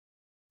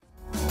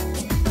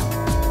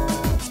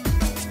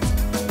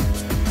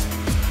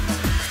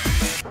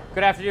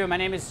Good afternoon. My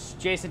name is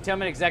Jason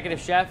Tilmann, Executive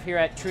Chef here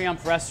at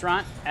Triumph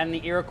Restaurant and the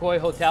Iroquois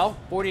Hotel,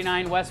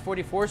 49 West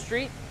 44th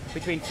Street,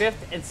 between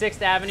 5th and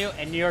 6th Avenue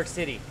in New York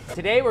City.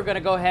 Today we're going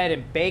to go ahead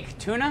and bake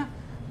tuna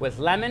with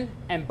lemon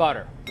and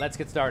butter. Let's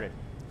get started.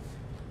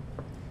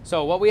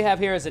 So what we have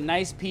here is a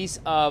nice piece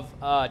of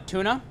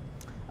tuna.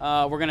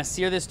 We're going to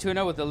sear this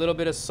tuna with a little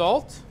bit of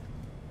salt.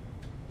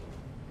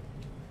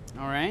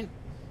 All right.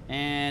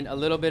 And a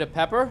little bit of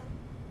pepper.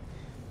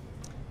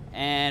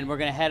 And we're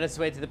going to head this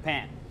way to the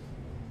pan.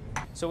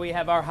 So we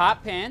have our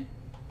hot pan.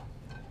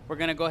 We're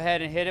going to go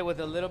ahead and hit it with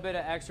a little bit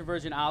of extra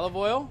virgin olive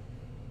oil.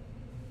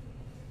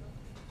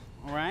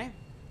 All right.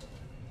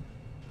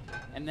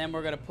 And then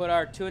we're going to put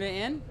our tuna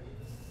in.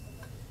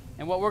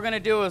 And what we're going to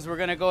do is we're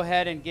going to go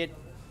ahead and get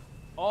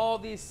all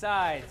these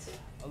sides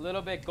a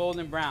little bit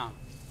golden brown.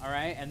 All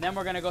right. And then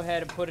we're going to go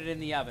ahead and put it in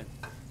the oven.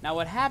 Now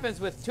what happens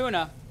with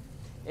tuna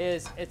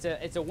is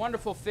it's a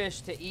wonderful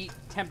fish to eat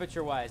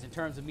temperature-wise in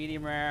terms of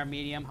medium rare,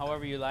 medium,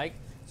 however you like.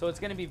 So it's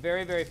going to be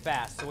very, very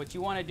fast. So what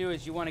you want to do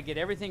is you want to get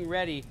everything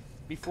ready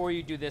before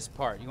you do this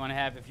part. You want to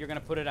have, if you're going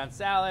to put it on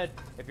salad,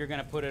 if you're going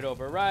to put it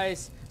over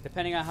rice,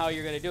 depending on how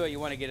you're going to do it, you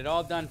want to get it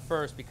all done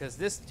first, because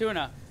this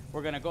tuna,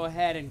 we're going to go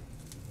ahead and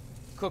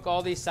cook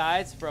all these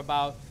sides for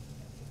about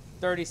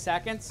 30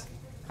 seconds,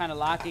 kind of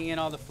locking in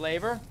all the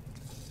flavor.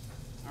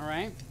 All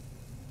right.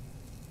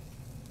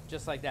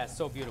 Just like that.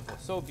 So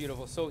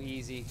beautiful, so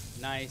easy,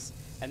 nice.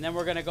 And then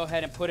we're going to go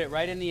ahead and put it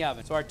right in the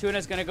oven. So our tuna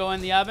is going to go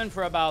in the oven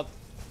for about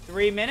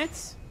 3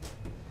 minutes.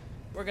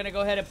 We're going to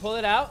go ahead and pull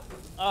it out.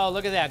 Oh,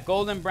 look at that,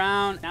 golden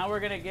brown. Now we're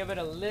going to give it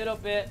a little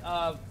bit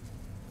of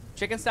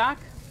chicken stock.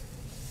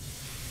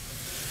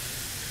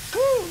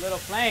 Woo, little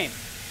flame.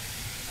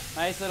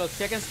 Nice little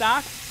chicken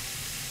stock.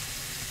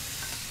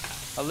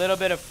 A little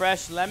bit of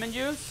fresh lemon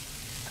juice.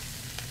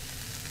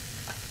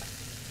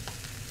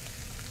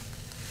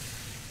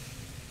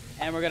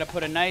 And we're going to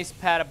put a nice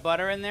pat of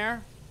butter in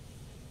there.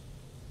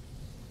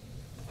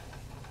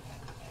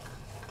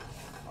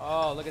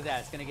 Oh, look at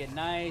that. It's going to get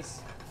nice,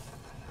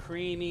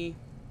 creamy.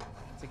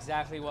 It's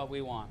exactly what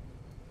we want.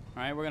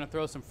 All right, we're going to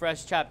throw some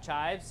fresh chopped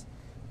chives.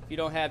 If you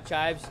don't have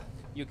chives,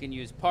 you can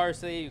use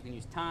parsley, you can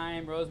use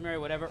thyme, rosemary,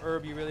 whatever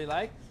herb you really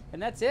like.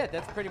 And that's it.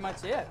 That's pretty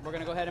much it. We're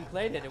going to go ahead and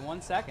plate it in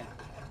 1 second.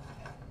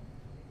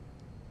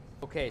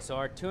 Okay, so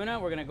our tuna,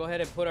 we're going to go ahead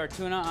and put our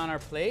tuna on our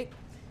plate.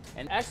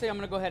 And actually, I'm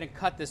going to go ahead and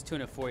cut this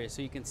tuna for you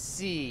so you can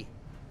see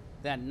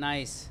that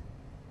nice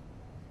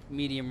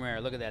medium rare.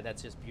 Look at that.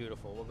 That's just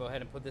beautiful. We'll go ahead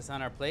and put this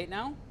on our plate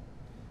now,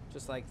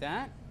 just like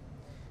that.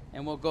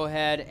 And we'll go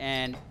ahead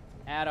and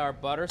add our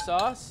butter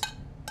sauce.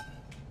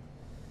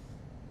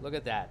 Look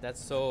at that.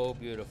 That's so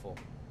beautiful.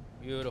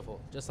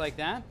 Beautiful. Just like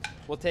that.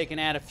 We'll take and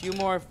add a few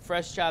more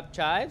fresh chopped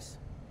chives,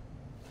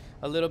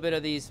 a little bit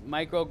of these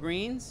micro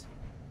greens.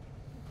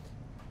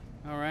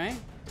 All right.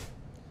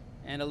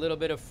 And a little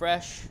bit of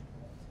fresh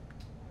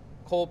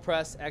cold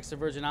pressed extra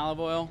virgin olive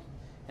oil.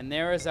 And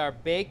there is our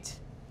baked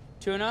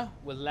tuna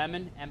with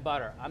lemon and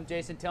butter. I'm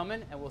Jason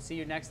Tilmann, and we'll see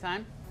you next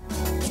time.